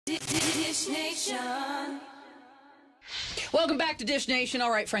Dish Nation. Welcome back to Dish Nation.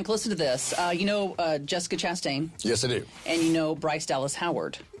 All right, Frank, listen to this. You know Jessica Chastain? Yes, I do. And you know Bryce Dallas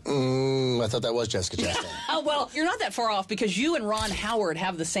Howard? I thought that was Jessica Chastain. Oh, well, you're not that far off because you and Ron Howard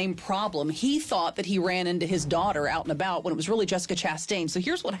have the same problem. He thought that he ran into his daughter out and about when it was really Jessica Chastain. So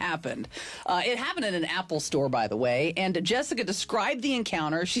here's what happened. It happened in an Apple store, by the way, and Jessica described the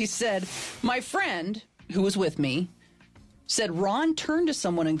encounter. She said, my friend, who was with me, said Ron turned to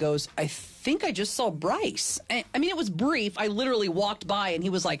someone and goes, I think I just saw Bryce. I mean, it was brief. I literally walked by and he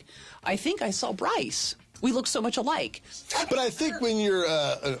was like, I think I saw Bryce. We look so much alike. But I think when you're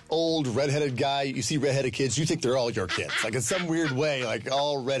an old redheaded guy, you see redheaded kids, you think they're all your kids. Like in some weird way, like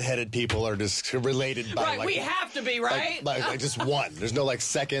all redheaded people are just related by right, like, we have to be, right? Like just one. There's no like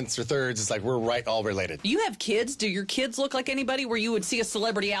seconds or thirds. It's like we're all related. You have kids. Do your kids look like anybody where you would see a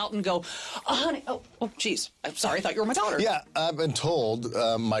celebrity out and go, oh, honey, oh, geez, I'm sorry, I thought you were my daughter. Yeah, I've been told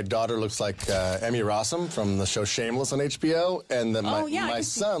my daughter looks like Emmy Rossum from the show Shameless on HBO, and then my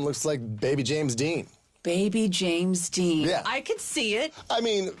son looks like baby James Dean. Baby James Dean. Yeah. I could see it. I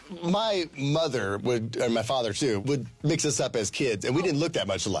mean, my mother would, and my father too, would mix us up as kids, and we didn't look that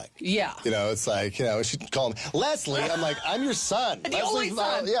much alike. Yeah. You know, it's like, she'd call him Leslie. I'm like, I'm your son. The only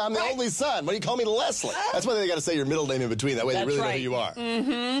son. Yeah, I'm the only son. Why do you call me Leslie? That's why they got to say your middle name in between. That way they really know who you are.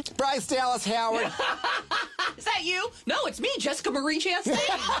 Mm-hmm. Bryce Dallas Howard. Is that you? No, it's me, Jessica Marie Chastain.